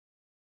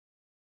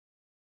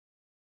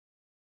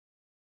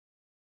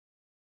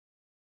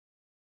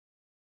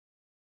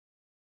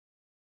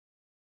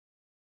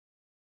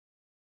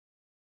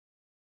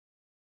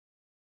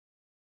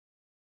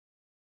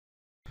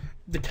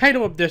The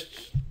title of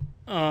this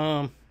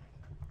um,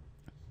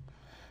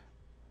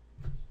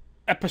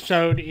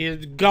 episode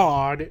is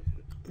God,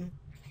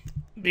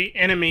 the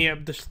Enemy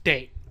of the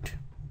State.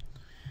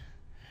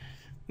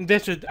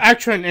 This is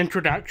actually an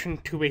introduction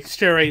to a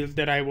series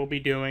that I will be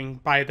doing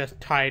by this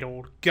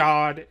title,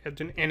 God as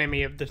an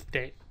Enemy of the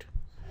State.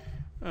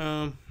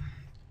 The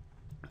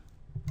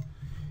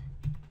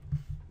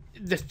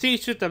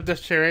thesis of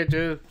this series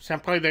is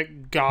simply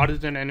that God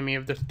is an enemy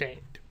of the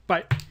state.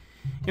 But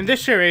in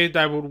this series,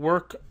 I would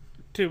work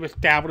to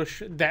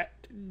establish that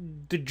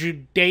the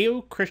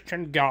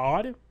Judeo-Christian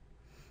God,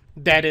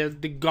 that is,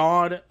 the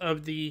God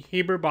of the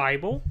Hebrew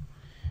Bible,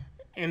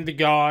 and the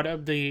God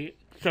of the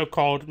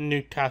so-called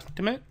New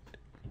Testament,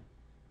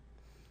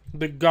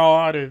 the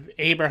God of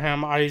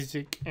Abraham,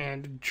 Isaac,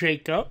 and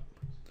Jacob,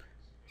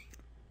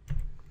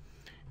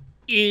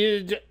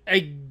 is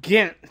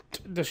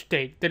against the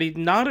state. That he's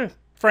not a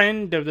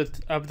friend of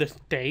the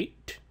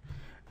state,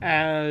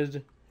 as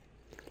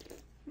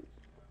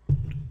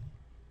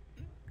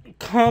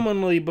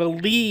commonly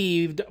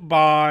believed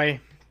by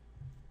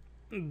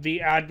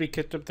the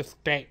advocates of the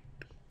state,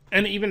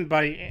 and even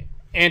by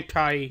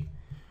anti-theistic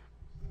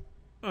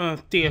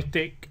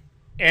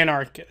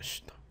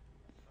anarchists.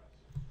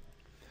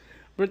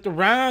 But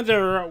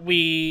rather,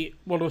 we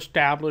will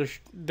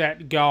establish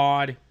that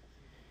God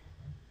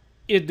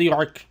is the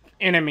arch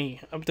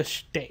enemy of the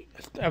state,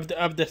 of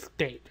the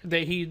state,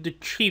 that he's the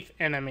chief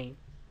enemy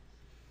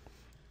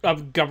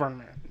of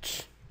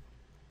governments.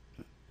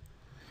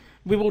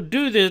 We will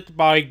do this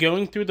by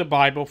going through the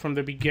Bible from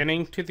the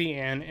beginning to the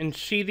end and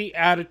see the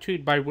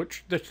attitude by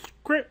which the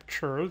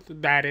scriptures,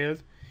 that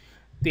is,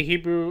 the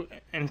Hebrew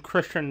and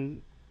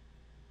Christian,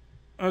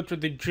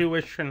 the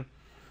Jewish and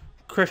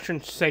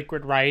Christian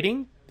sacred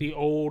writing, the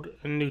Old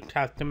and New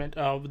Testament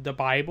of the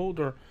Bible,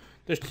 or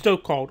the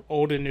so-called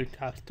Old and New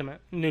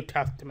Testament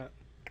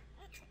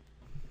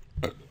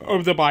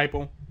of the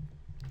Bible,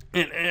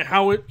 and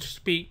how it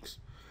speaks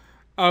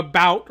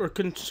about or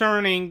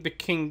concerning the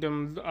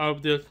kingdoms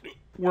of this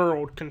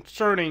world,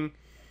 concerning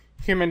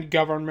human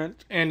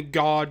government and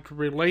God's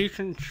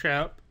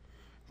relationship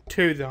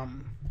to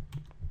them.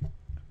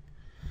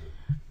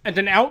 As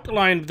an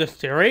outline of the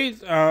series,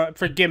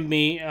 forgive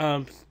me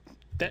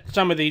that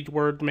some of these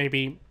words may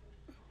be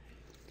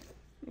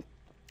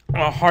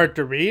hard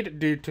to read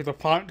due to the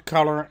font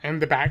color and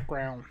the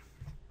background.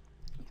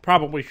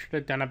 Probably should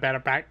have done a better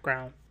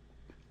background.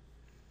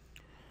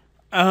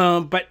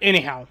 But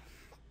anyhow,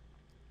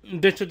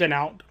 this is an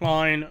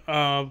outline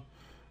of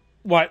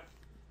what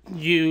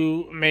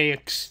you may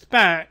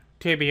expect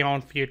to be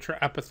on future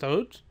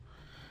episodes.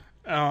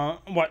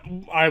 What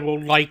I will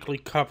likely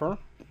cover.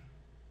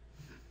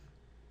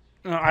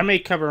 I may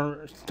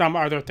cover some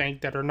other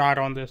things that are not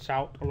on this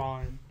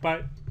outline.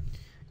 But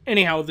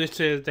anyhow, this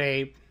is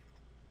a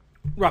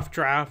rough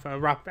draft, a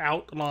rough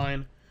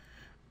outline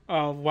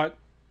of what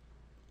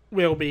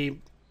I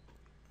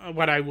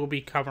will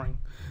be covering.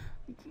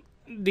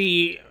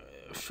 The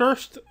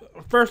first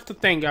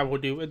thing I will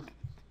do is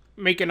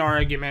make an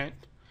argument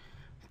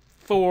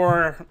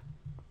for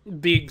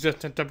the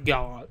existence of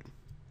God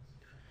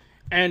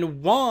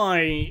and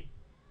why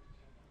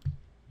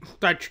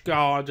such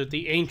gods, of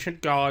the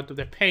ancient gods, of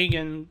the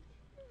pagan,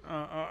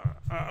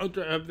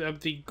 of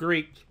the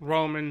Greek,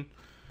 Roman,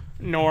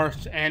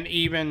 Norse, and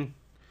even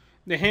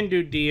the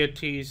Hindu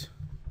deities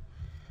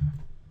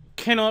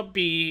cannot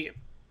be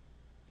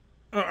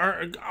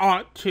or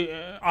ought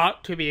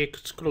to be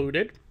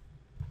excluded,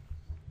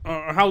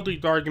 or how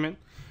these arguments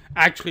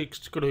actually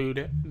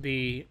exclude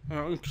the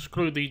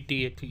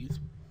deities,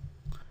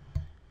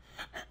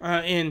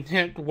 and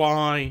hence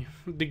why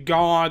the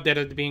God that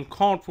is being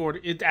called for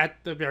is at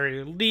the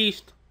very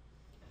least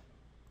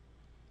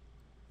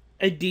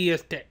a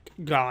deistic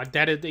God.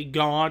 That is a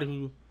God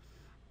who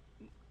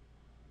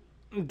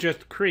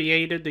just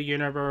created the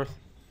universe.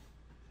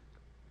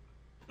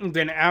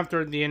 Then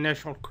after the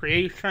initial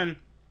creation,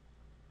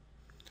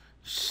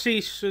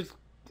 ceases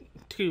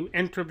to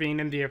intervene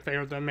in the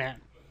affairs of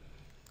man.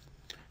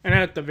 And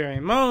at the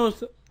very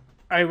most,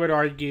 I would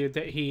argue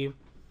that he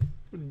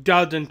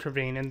does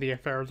intervene in the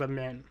affairs of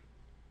men.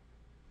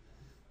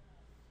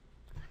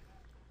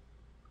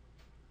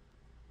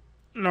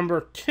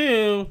 Number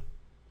two,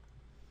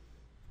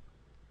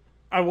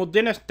 I will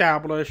then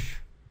establish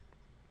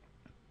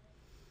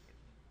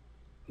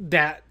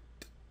that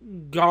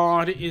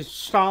God is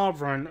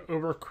sovereign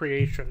over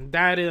creation.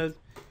 That is,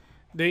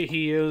 that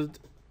he is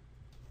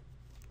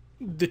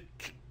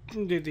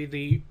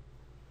the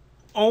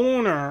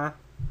owner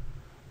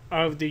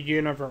of the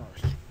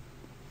universe.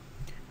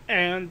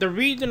 And the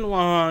reason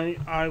why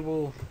I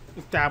will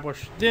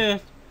establish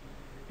this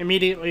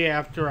immediately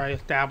after I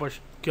establish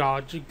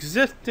God's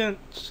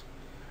existence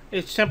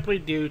is simply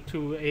due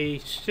to a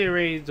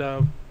series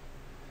of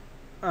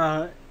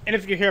and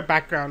if you hear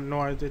background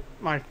noise, it's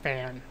my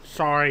fan.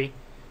 Sorry,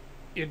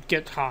 it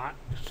gets hot.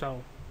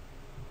 So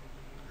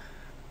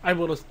I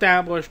will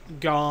establish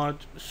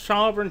God's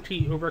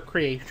sovereignty over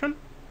creation,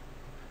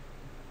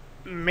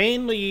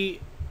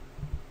 mainly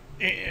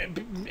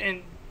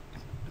and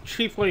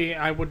chiefly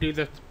I will do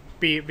this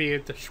via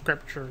the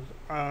scriptures,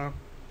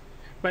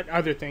 but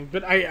other things.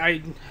 But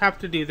I have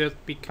to do this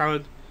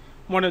because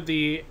one of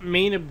the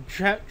main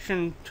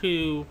objections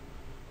to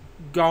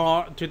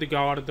the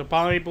God of the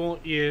Bible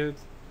is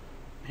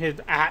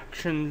his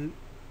action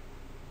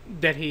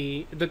that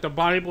the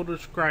Bible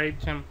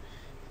describes him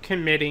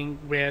committing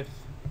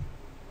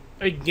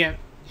against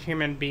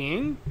human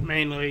beings,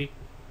 mainly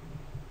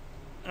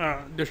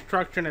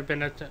destruction of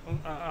innocent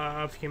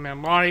of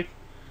human life,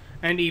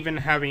 and even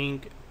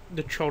having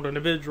the children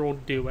of Israel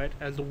do it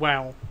as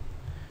well.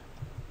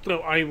 So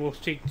I will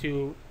seek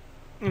to,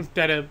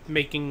 instead of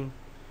making,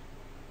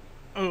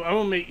 I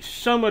will make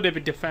somewhat of a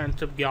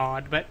defense of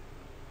God, but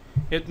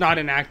it's not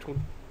an actual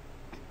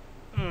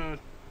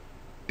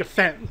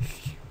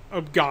defense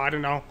of God,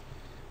 and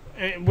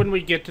when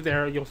we get to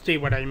there, you'll see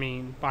what I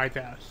mean by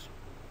this.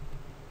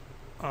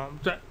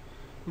 But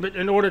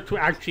in order to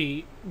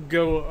actually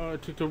go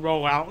to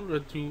roll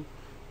out to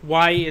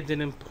why is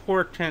it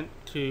important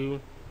to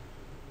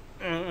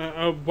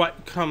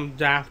what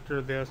comes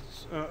after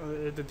this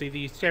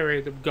the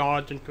series of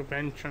God's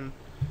intervention,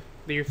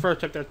 that you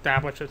first have to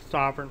establish his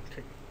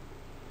sovereignty.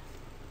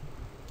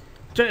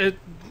 So it's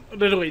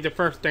literally the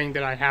first thing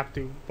that I have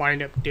to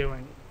wind up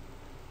doing.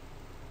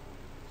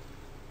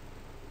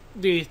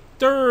 The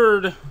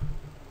third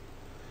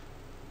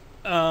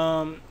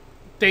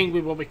thing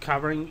we will be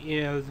covering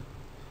is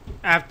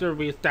after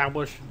we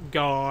establish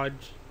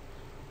God's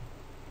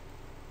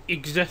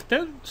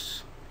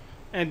existence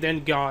and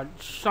then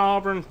God's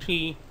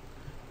sovereignty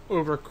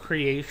over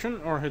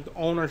creation, or his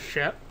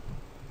ownership,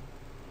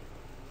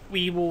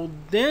 we will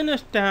then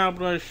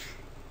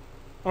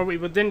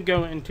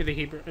go into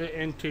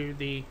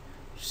the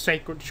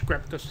sacred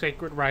script, the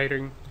sacred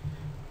writing,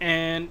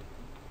 and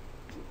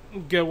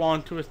go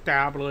on to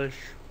establish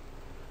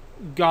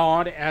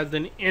God as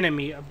an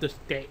enemy of the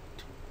state.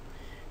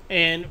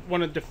 And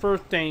one of the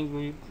first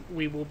things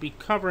we will be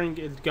covering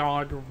is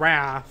God's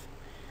wrath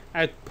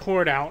as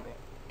poured out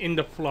in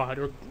the flood,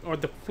 or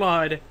the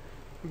flood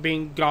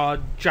being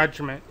God's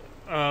judgment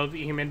of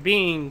human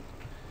beings,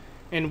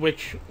 in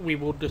which we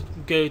will just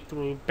go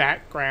through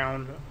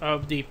background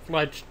of the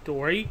flood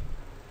story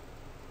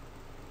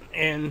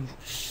and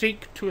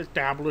seek to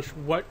establish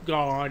why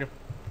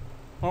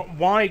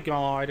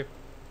God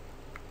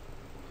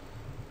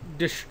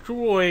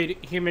destroyed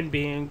human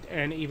beings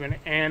and even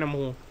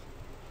animals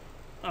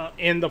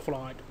in the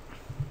flood.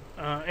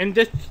 In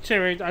this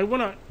series, I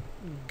want to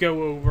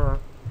go over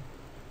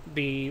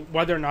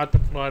whether or not the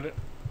flood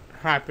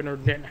happened or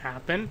didn't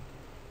happen,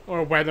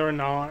 or whether or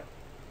not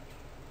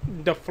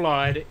the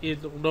flood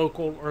is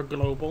local or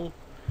global.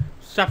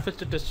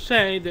 Suffice it to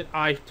say that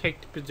I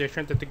take the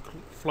position that the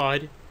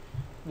flood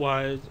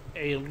was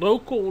a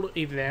local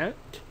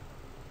event,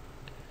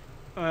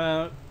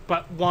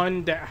 but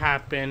one that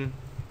happened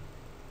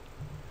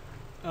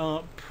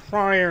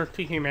prior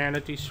to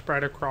humanity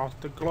spread across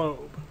the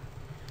globe.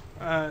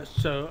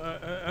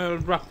 So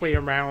roughly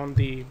around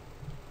the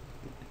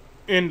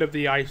end of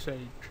the Ice Age.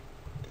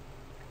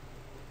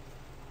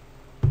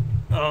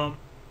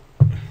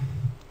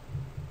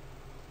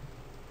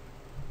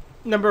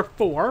 Number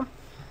 4,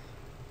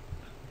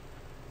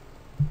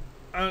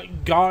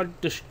 God's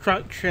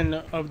destruction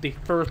of the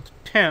first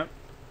attempt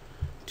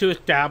to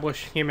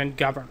establish human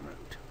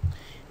government.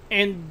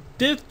 In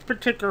this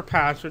particular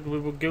passage, we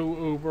will go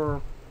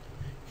over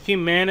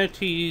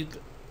humanity's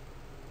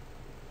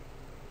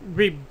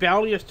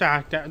rebellious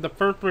act, the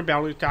first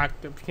rebellious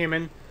act of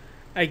human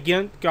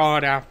against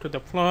God after the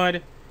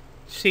flood,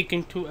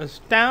 seeking to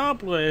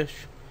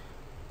establish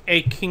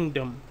a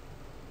kingdom,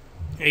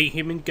 a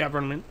human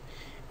government,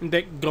 and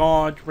that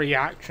God's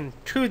reaction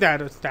to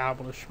that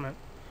establishment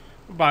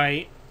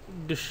by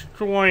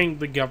destroying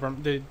the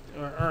government,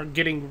 or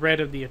getting rid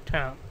of the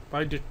attempt,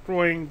 by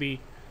destroying the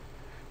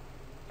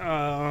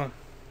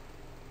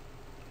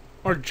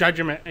or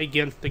judgment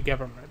against the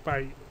government,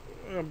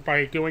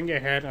 by going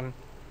ahead and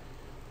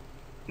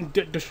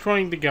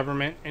destroying the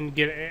government and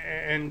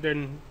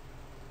then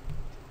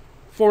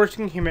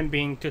forcing human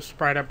beings to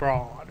spread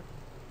abroad.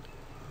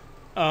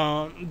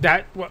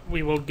 That's what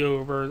we will go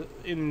over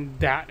in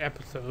that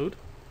episode.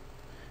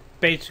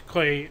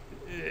 Basically,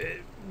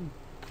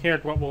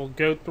 here's what we'll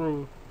go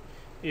through: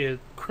 is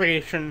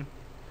creation,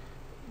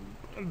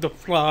 the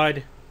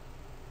flood,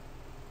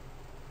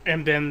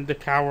 and then the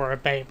Tower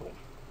of Babel.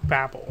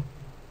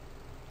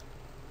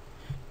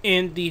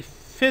 In the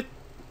fifth,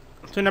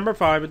 so number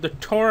 5 is the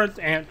Torah's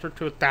answer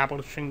to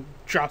establishing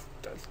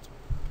justice.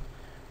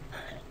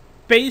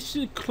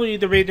 Basically,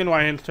 the reason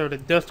why I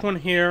inserted this one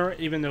here,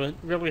 even though it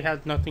really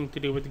has nothing to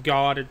do with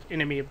God as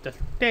enemy of the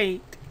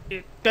state,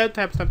 it does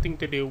have something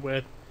to do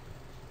with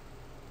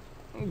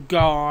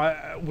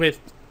God, with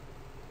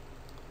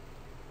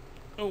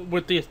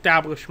the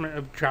establishment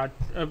of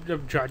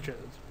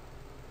judges.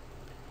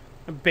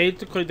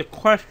 Basically, the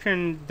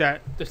question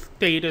that the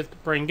statists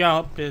bring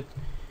up is,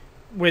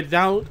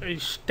 without a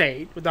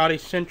state, without a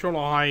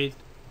centralized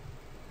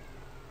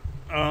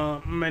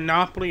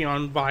monopoly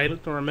on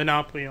violence or a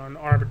monopoly on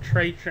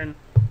arbitration,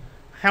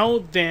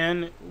 how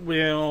then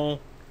will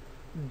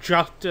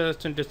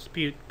justice and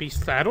dispute be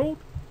settled?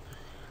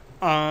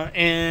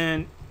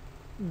 And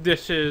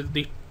this is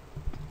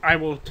I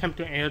will attempt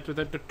to answer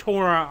that the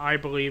Torah, I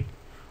believe,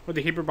 or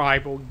the Hebrew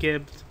Bible,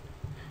 gives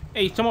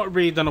a somewhat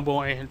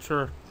reasonable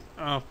answer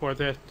for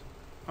this,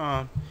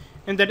 and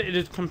that it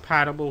is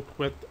compatible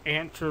with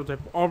answers that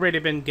have already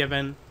been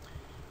given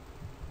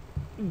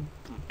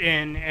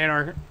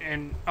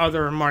in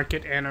other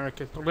market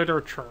anarchist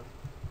literature.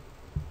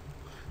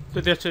 So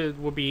this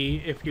will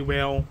be, if you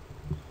will,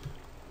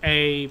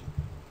 a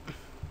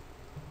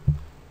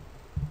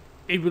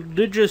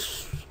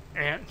religious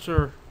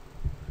answer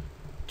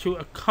to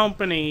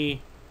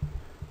accompany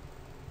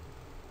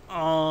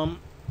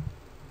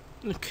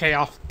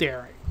chaos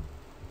theory,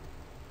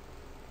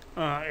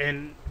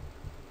 and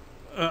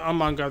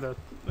among other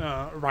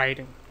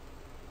writing.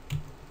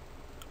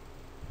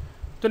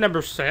 So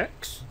number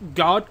 6,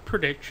 God's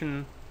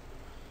prediction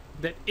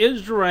that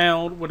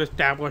Israel would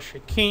establish a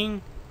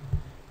king,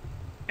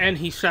 and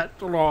he set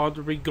the laws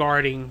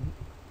regarding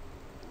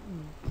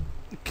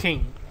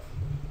king,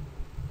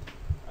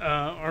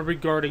 or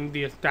regarding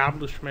the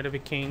establishment of a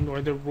king,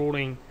 or the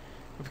ruling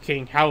of a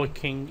king, how a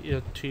king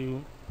is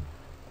to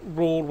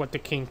rule, what the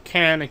king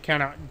can and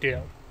cannot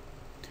do.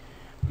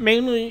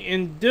 Mainly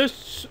in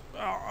this,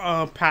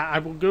 I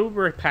will go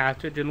over a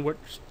passage in which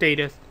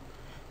statists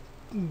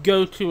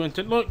go to and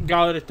say, look,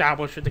 God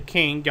establishes a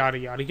king, yada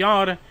yada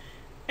yada,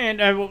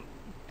 and I will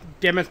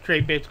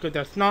demonstrate basically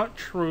that's not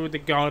true,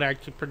 that God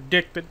actually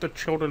predicted the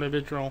children of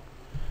Israel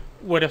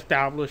would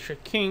establish a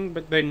king,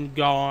 but then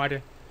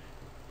God,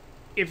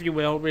 if you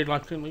will,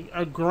 reluctantly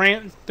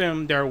grants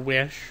them their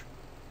wish,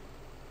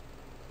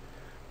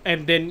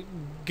 and then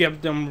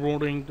give them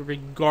rulings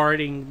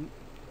regarding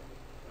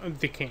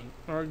the king,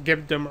 or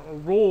give them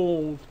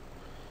rules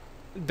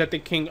that the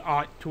king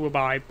ought to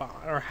abide by,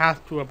 or has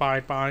to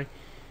abide by.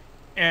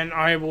 And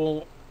I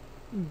will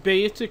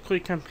basically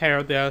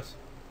compare this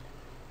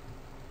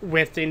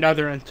with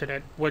another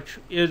incident, which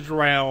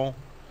Israel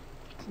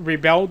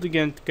rebelled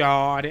against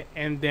God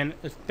and then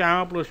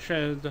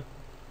establishes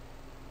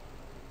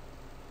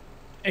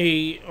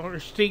or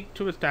seek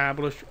to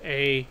establish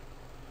a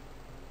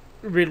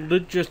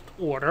religious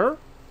order,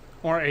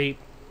 or a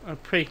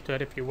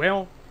priesthood, if you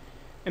will,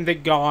 and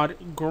that God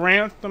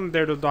grants them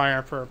their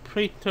desire for a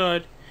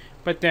priesthood,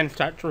 but then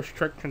sets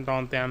restrictions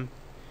on them.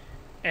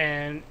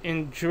 And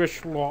in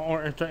Jewish law,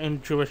 or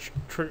in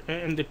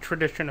the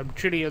tradition of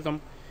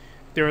Judaism,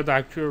 there is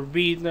actually a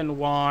reason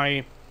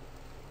why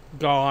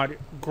God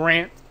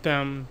grants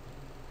them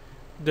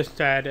the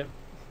said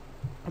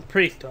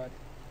priesthood.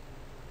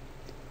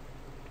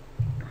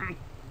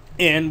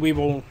 And we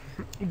will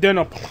then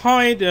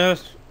apply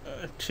this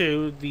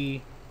to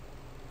the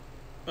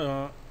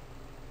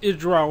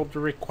Israel's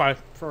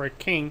request for a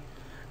king,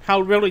 how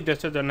really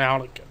this is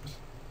analogous.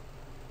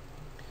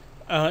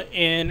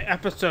 In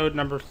episode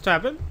number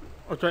 7,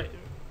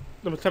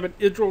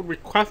 Israel's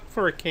request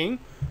for a king,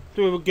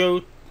 so we will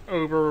go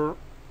over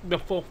the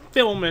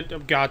fulfillment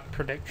of God's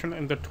prediction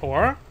in the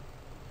Torah,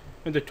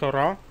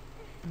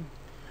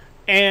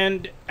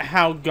 and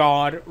how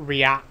God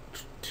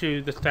reacts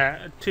to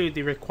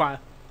the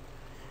request.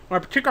 Or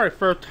particularly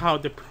first, how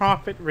the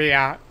prophet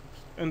reacts,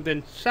 and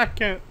then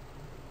second,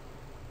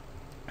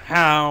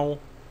 how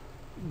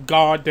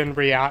God then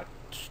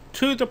reacts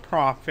to the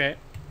prophet,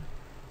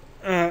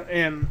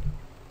 and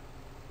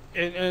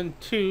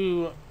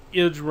to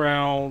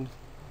Israel's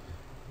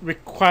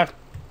request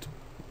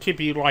to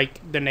be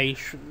like the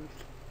nations.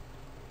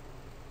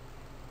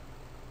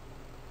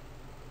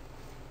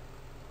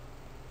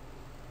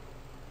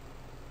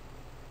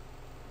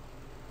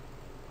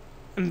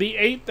 In the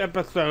 8th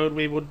episode,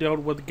 we will deal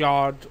with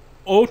God's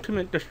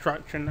ultimate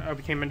destruction of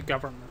human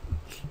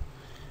governments.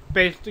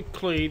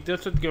 Basically,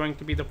 this is going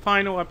to be the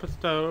final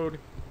episode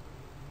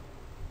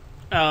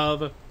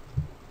of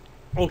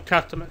Old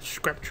Testament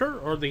scripture,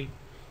 or the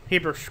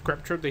Hebrew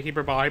scripture, the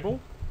Hebrew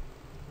Bible,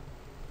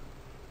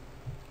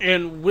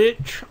 in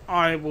which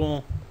I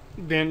will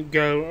then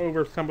go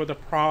over some of the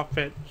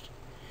prophets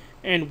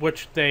in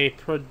which they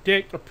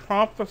predict or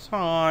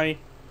prophesy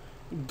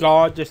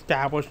God's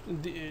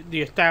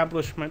the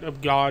establishment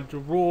of God's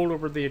rule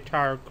over the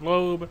entire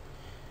globe,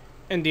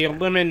 and the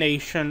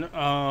elimination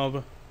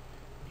of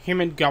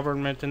human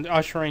government and the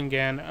ushering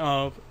in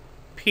of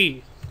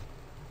peace,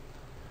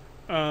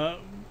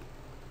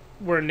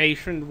 where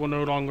nations will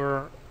no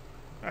longer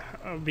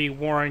be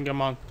warring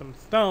amongst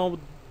themselves,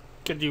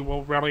 because you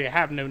will really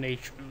have no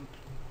nations.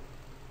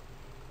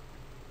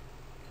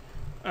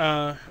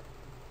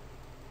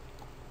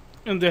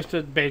 And this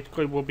is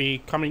basically will be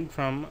coming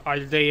from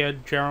Isaiah,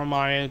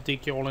 Jeremiah,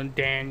 Ezekiel, and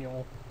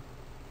Daniel,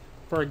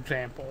 for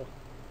example.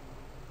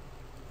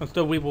 And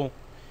so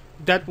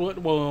that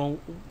will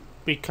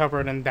be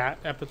covered in that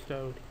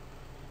episode,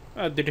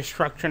 the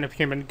destruction of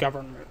human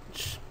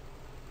governments.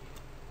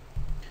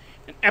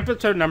 In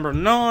episode number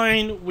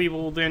 9, we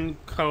will then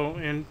go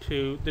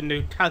into the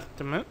New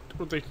Testament,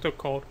 or the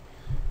so-called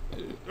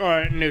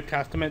New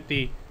Testament,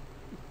 the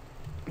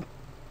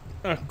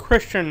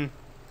Christian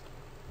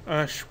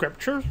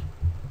scriptures,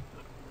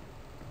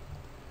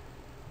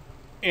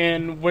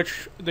 in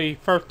which the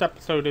first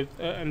episode is,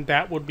 and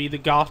that would be the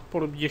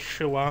Gospel of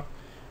Yeshua,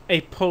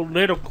 a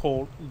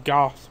political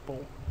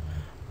gospel.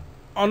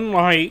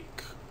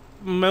 Unlike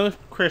most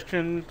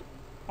Christians,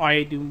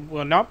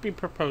 will not be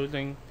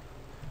proposing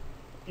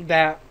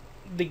that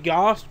the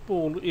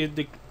gospel is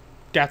the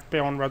death,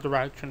 burial, and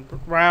resurrection, but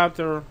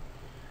rather,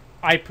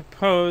 I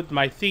propose,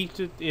 my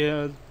thesis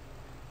is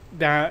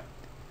that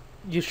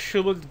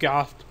Yeshua's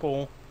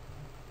gospel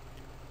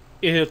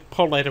is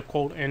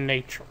political in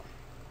nature.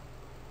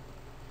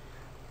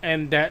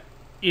 And that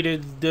it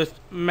is this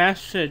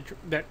message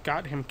that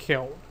got him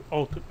killed,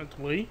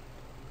 ultimately,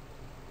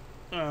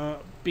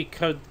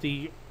 because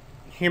the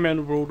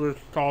human rulers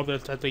saw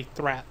this as a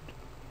threat.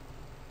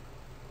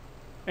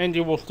 And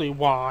you will see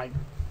why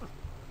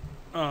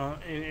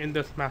in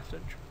this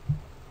message.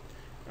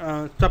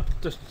 Suffice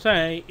to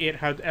say, it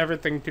has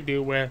everything to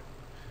do with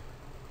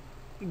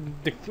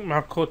the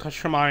Malchut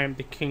HaShamayim,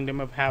 the kingdom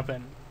of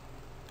heaven.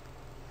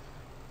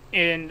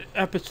 In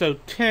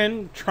episode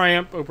 10,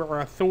 Triumph over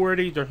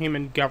Authorities or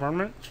Human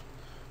Governments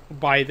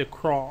by the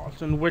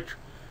Cross, in which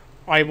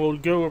I will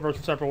go over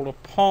several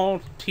of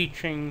Paul's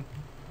teaching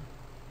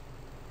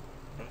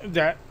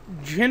that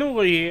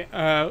generally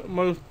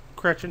most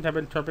Christians have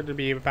interpreted to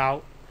be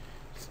about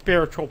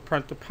spiritual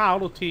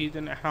principalities,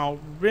 and how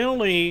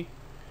really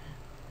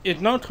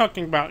it's not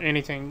talking about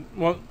anything,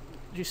 well,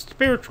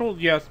 spiritual,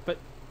 yes, but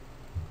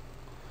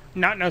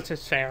not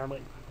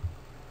necessarily.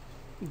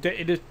 That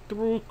it is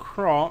through the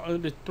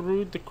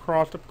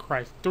cross of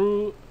Christ,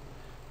 through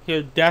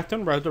his death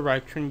and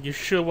resurrection,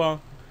 Yeshua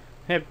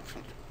have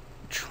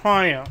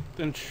triumphed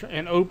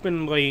and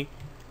openly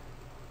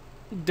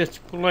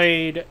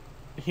displayed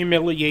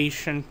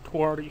humiliation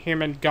toward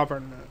human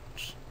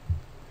governance.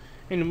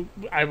 And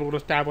I will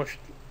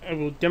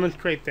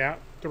demonstrate that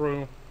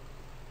through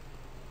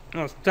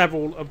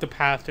several of the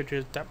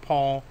passages that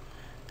Paul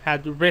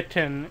had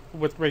written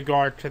with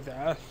regard to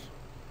this.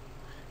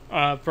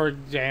 For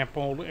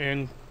example,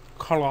 in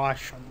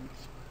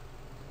Colossians.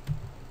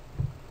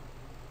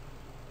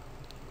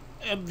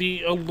 The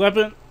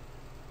 11th,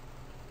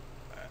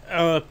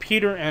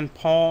 Peter and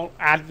Paul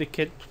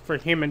advocate for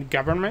human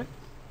government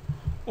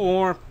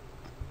or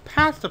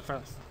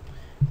pacifists.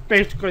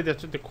 Basically,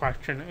 this is the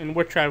question, in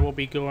which I will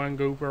be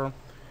going over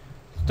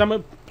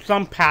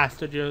some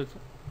passages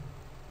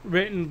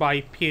written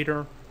by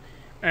Peter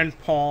and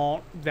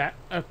Paul that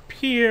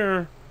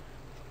appear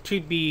to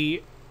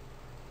be,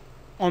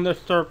 on the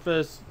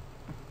surface,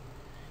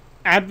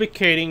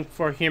 advocating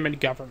for human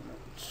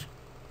governments.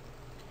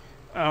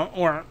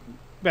 Or,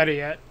 better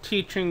yet,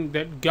 teaching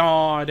that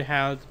God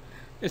has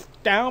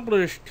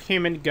established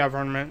human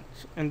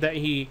governments and that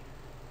he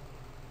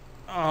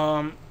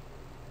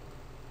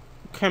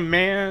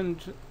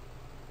commands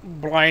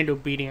blind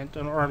obedience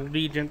or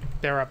allegiance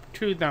thereof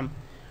to them.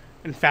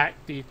 In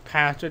fact, these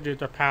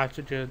passages are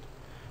passages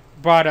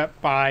brought up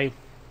by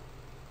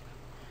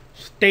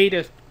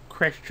statist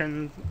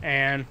Christians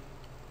and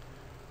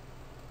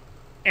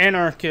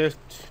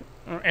anarchists,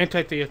 or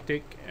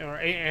anti-theistic, or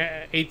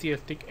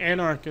atheistic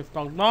anarchists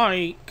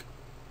alike,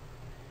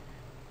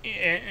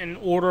 in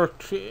order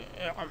to,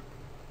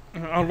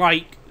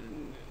 alike,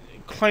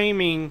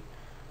 claiming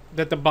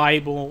that the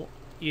Bible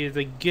is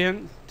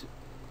against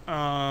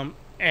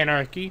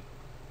anarchy,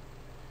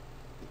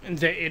 and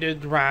that it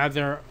is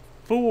rather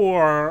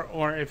for,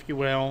 or if you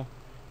will,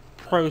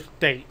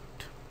 pro-state.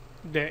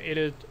 That it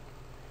is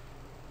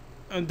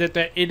that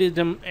it is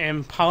an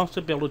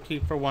impossibility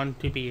for one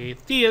to be a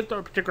theist,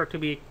 or particularly to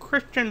be a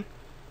Christian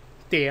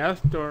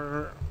theist,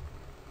 or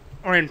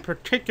in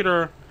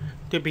particular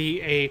to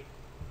be a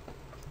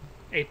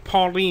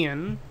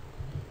Paulian,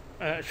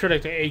 should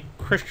I say, a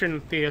Christian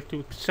theist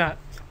who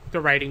accepts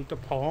the writings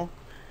of Paul,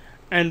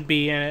 and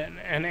be an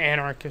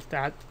anarchist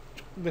at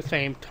the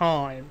same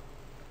time.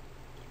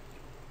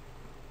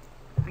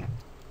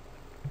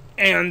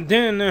 And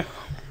then,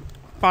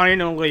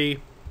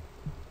 finally,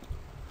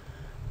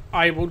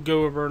 I will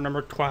go over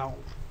number 12.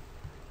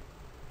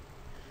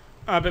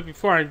 But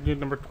before I do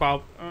number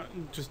 12,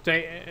 just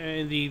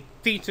say the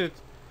thesis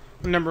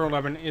of number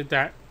 11 is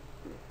that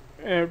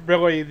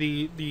really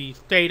the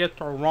statists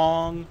are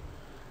wrong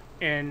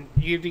in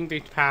using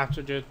these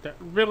passages, that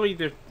really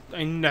there's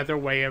another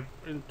way of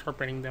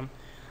interpreting them,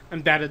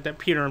 and that is that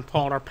Peter and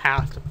Paul are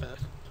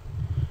pacifists.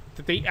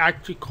 That they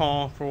actually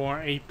call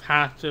for a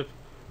passive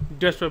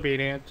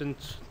disobedience and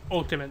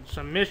ultimate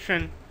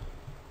submission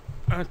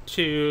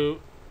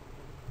to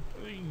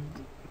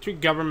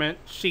government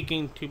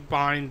seeking to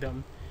bind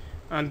them,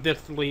 and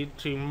this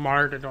leads to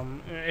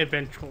martyrdom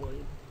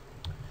eventually.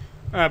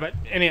 But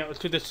anyhow,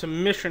 so the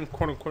submission,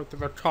 quote unquote, that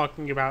they're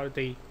talking about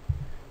is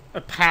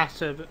a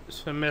passive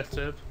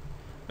submission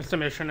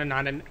and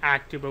not an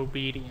active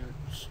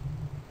obedience.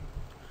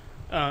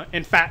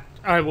 In fact,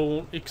 I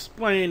will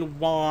explain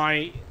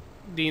why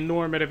the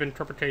normative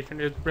interpretation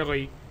is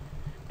really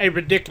a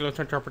ridiculous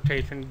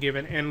interpretation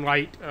given in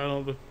light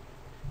of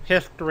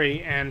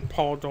history and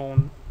Paul's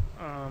own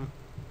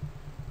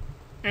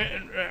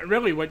and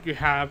really what you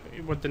have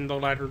within the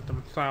letters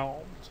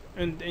themselves,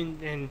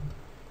 and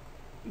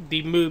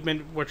the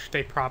movement which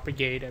they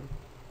propagated.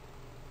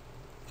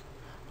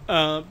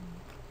 But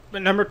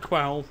number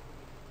 12,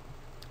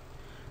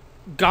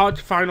 God's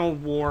final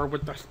war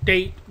with the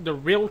state, the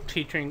real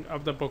teaching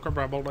of the Book of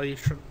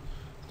Revelation.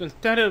 So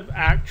instead of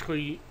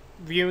actually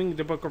viewing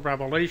the Book of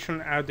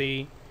Revelation as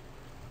a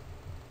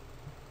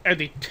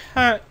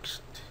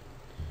text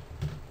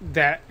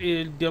that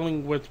is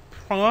dealing with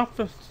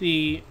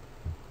prophecy,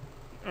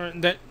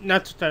 that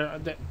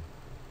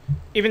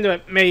even though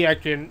it may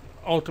actually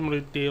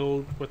ultimately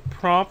deal with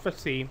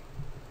prophecy,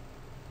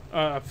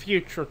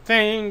 future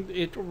thing,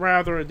 it's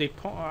rather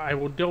I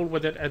will deal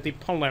with it as a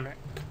polemic.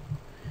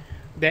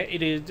 That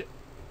it is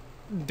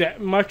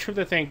that much of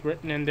the things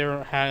written in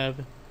there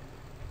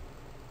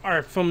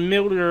are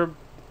familiar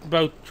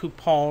both to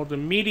Paul's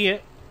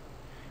immediate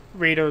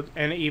readers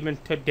and even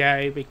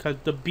today, because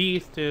the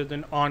beast is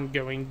an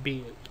ongoing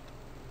beast.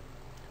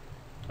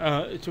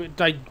 So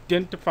it's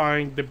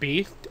identifying the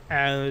beast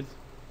as,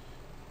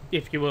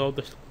 if you will,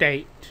 the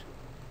state,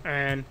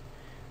 and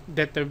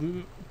that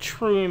the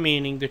true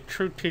meaning, the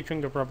true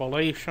teaching of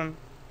Revelation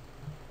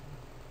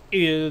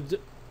is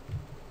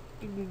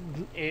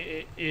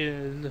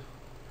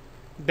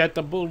that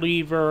the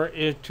believer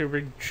is to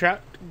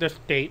reject the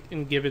state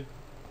and give it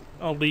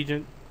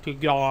allegiance to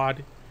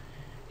God,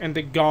 and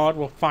that God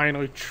will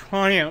finally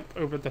triumph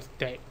over the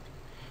state,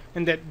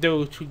 and that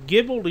those who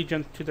give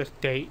allegiance to the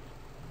state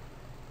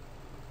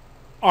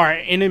are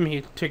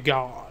enemies to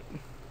God.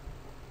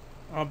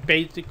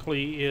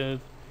 Basically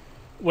is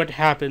what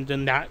happens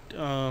in that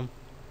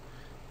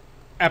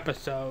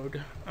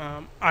episode.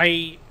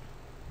 I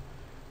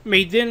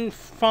may then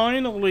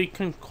finally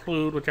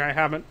conclude, which I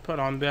haven't put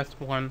on this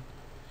one,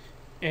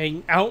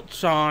 and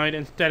outside,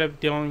 instead of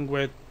dealing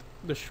with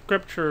the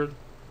scriptures,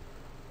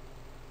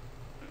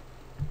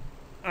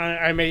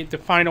 I made the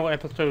final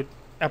episode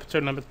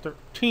number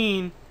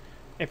 13,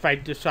 if I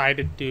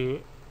decided to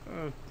do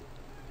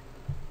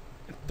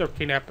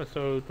 13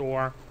 episodes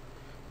or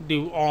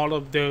do all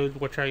of those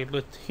which I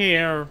list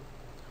here.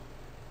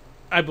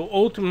 I will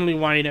ultimately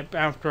wind up,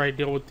 after I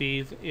deal with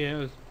these,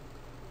 is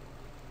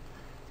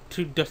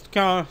to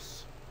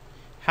discuss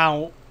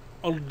how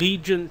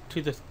allegiance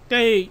to the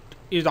state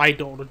is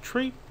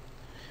idolatry,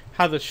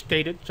 how the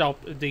state itself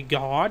is a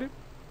god,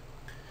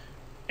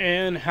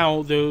 and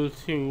how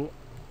those who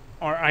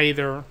are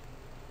either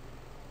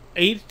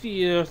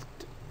atheist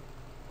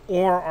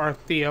or are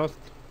theist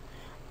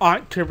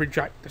ought to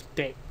reject the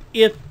state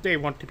if they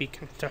want to be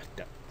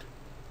consistent.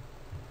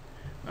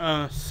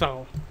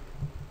 So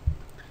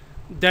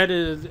that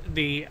is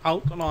the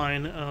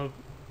outline of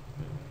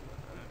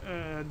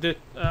the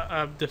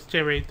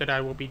series that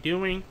I will be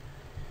doing.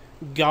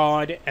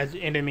 God as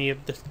enemy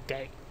of the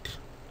state.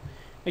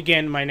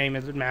 Again, my name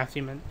is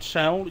Matthew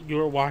Mansell. You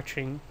are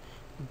watching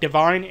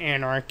Divine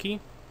Anarchy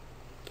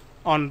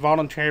on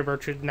Voluntary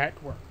Virtues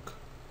Network.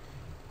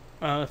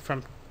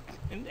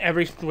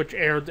 Which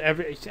airs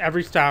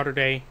every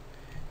Saturday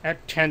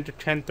at 10 to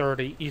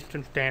 10:30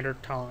 Eastern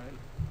Standard Time.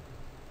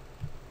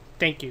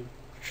 Thank you.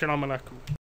 Shalom Aleichem.